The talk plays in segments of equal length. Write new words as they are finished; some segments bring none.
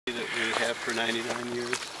for 99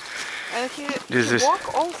 years. And if you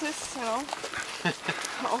walk all this, you know.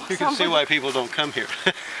 You can see why people don't come here.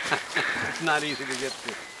 It's not easy to get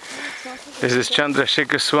to. This is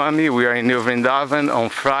Chandrasekhar Swami. We are in New Vrindavan on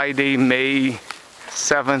Friday, May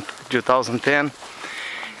 7th, 2010.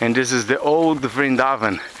 And this is the old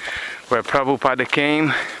Vrindavan where Prabhupada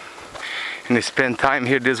came and he spent time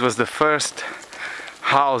here. This was the first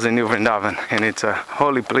house in New Vrindavan, and it's a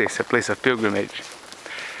holy place, a place of pilgrimage.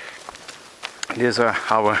 These are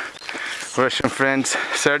our Russian friends,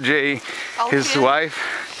 Sergey, his wife,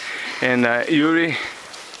 and Yuri.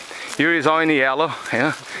 Yuri is all in yellow,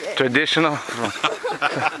 yeah, traditional.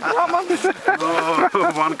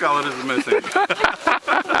 Oh, one color is missing.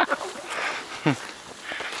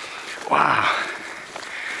 Wow,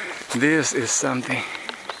 this is something.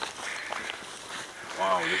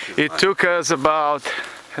 Wow, this is It took us about,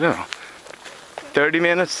 I don't know, 30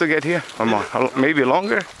 minutes to get here, or more, maybe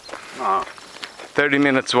longer. 30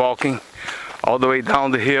 minutes walking, all the way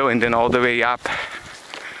down the hill and then all the way up.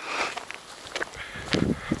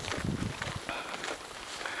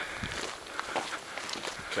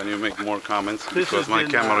 Can you make more comments? Because my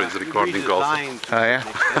camera is recording also. Oh yeah?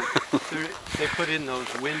 They put in those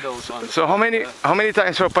windows on. So how many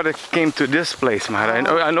times Prabhupada came to this place, Maharaj?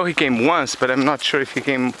 I know he came once, but I'm not sure if he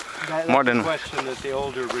came more than... That's a question that the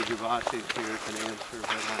older Vrijavasis here can answer, but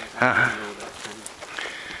I don't know that thing.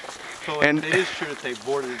 So And it is true that they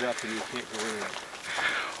boarded it up and you can't go in.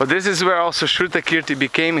 well, this is where also Shrutakirti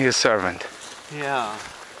became his servant. Yeah.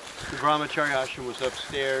 The Brahmacharya ashram was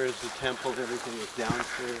upstairs, the temple, everything was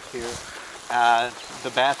downstairs here. The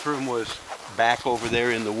bathroom was back over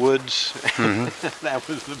there in the woods. That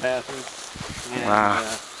was the bathroom.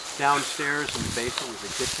 And downstairs in the basement was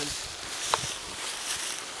the kitchen.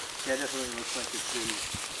 Yeah, it definitely looks like it's been...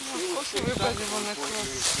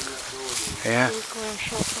 Yeah.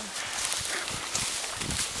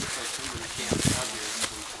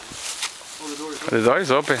 The door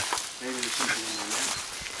is open. Maybe there's something in there.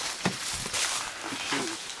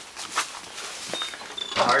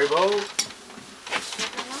 Haribo?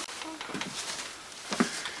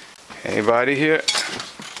 Anybody here?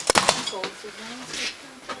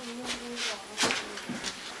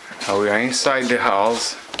 Oh, we are inside the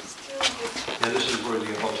house. Yeah, this is where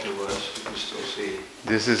the altar was. You can still see.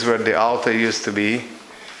 This is where the altar used to be.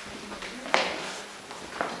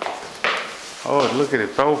 Oh, look at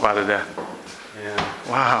it, Prabhupada there. Yeah.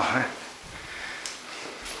 Wow.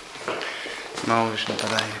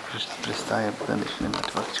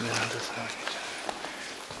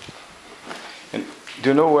 And do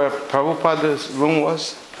you know where Prabhupada's room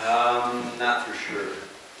was? Not for sure.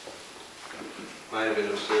 Might have been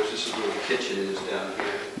upstairs. This is where the kitchen is down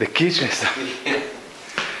here. The kitchen is down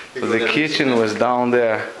Yeah. So the kitchen was down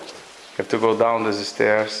there. You have to go down those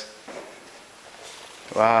stairs.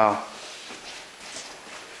 Wow.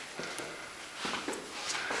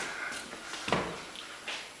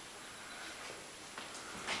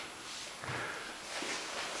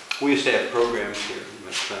 We used to have programs here,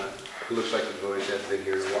 but it looks like we've always had been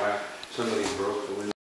here a while. Somebody broke the window.